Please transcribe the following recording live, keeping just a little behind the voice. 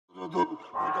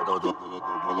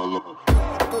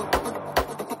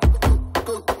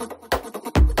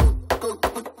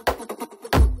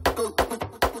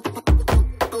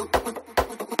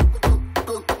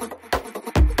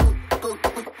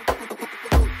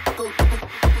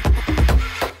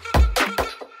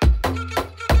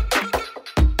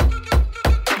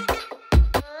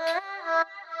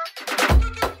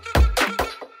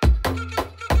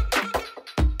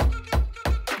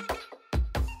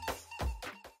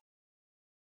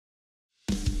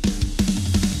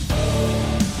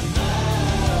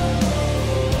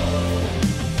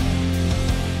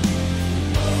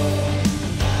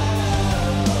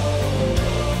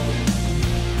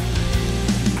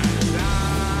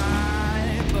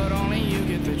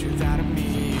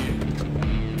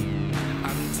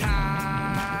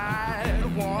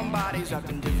Up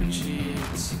in different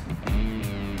sheets.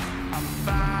 I'm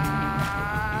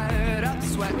fired up,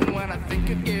 sweating when I think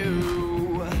of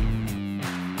you.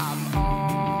 I'm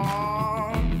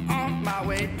on my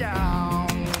way down.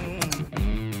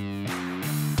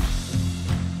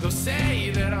 They'll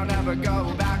say that I'll never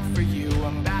go back for you.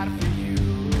 I'm bad for you.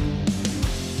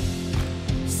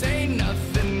 Say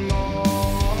nothing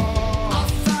more. I'll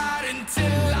fight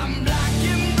until I'm black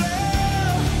and blue.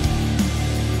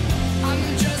 I'm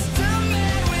just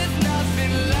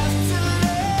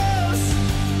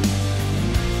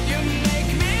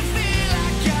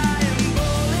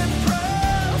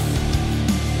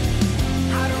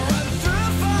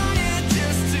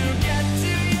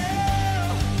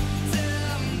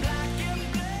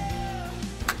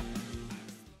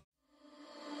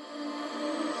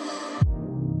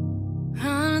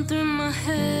through my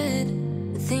head,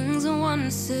 the things I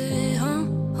wanna say,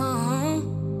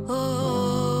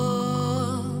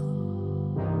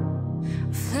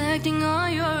 reflecting all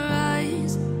your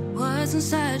eyes, what's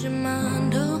inside your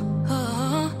mind,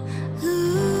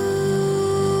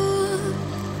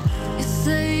 You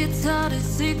say it's hard to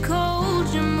see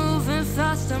cold, you're moving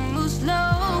fast, I move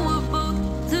slow, we're both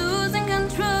losing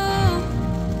control.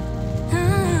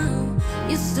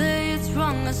 You say it's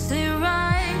wrong, I say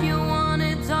right, you want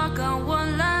it dark, I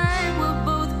want light, we're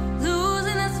both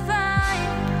losing this fight.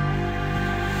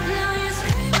 Now you're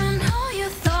screaming all your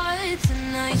thoughts,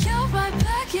 and now you're right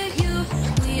back at you.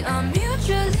 We are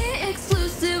mutually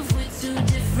exclusive with two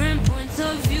different points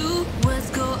of view. Let's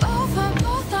go over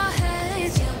both our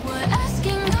heads, yeah, we're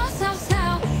asking ourselves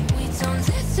how. We don't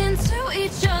listen to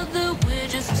each other, we're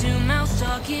just two mouths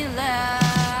talking loud.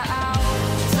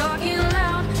 Talking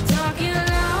loud, talking loud.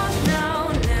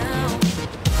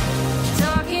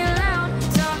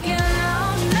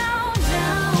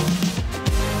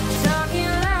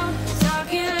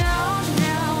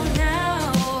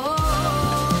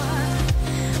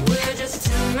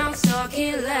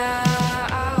 Talking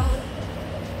loud,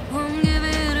 won't give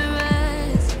it a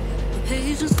rest. Put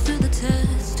patience to the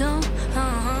test. Go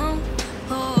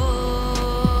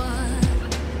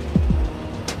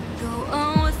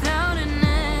on without an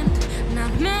end,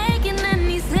 not making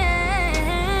any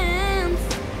sense.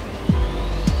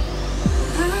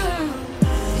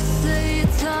 You say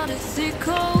it's hard to see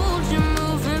cold, you're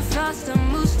moving fast, I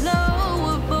move slow,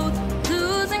 we're both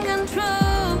losing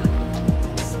control.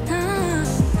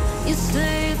 You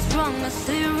say it's wrong, I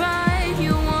say right.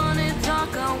 You want it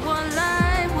dark, I want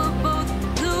light. We're both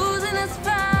losing this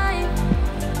fight.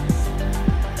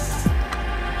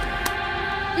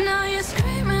 Now you're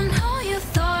screaming all your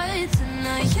thoughts, and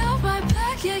now you're right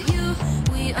back at you.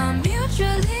 We are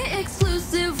mutually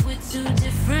exclusive with two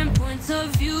different points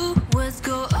of view. Let's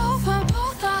go over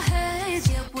both our heads,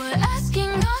 yeah, we're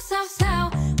asking ourselves how.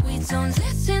 We don't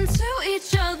listen to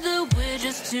each other, we're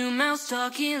just two mouths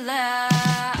talking loud.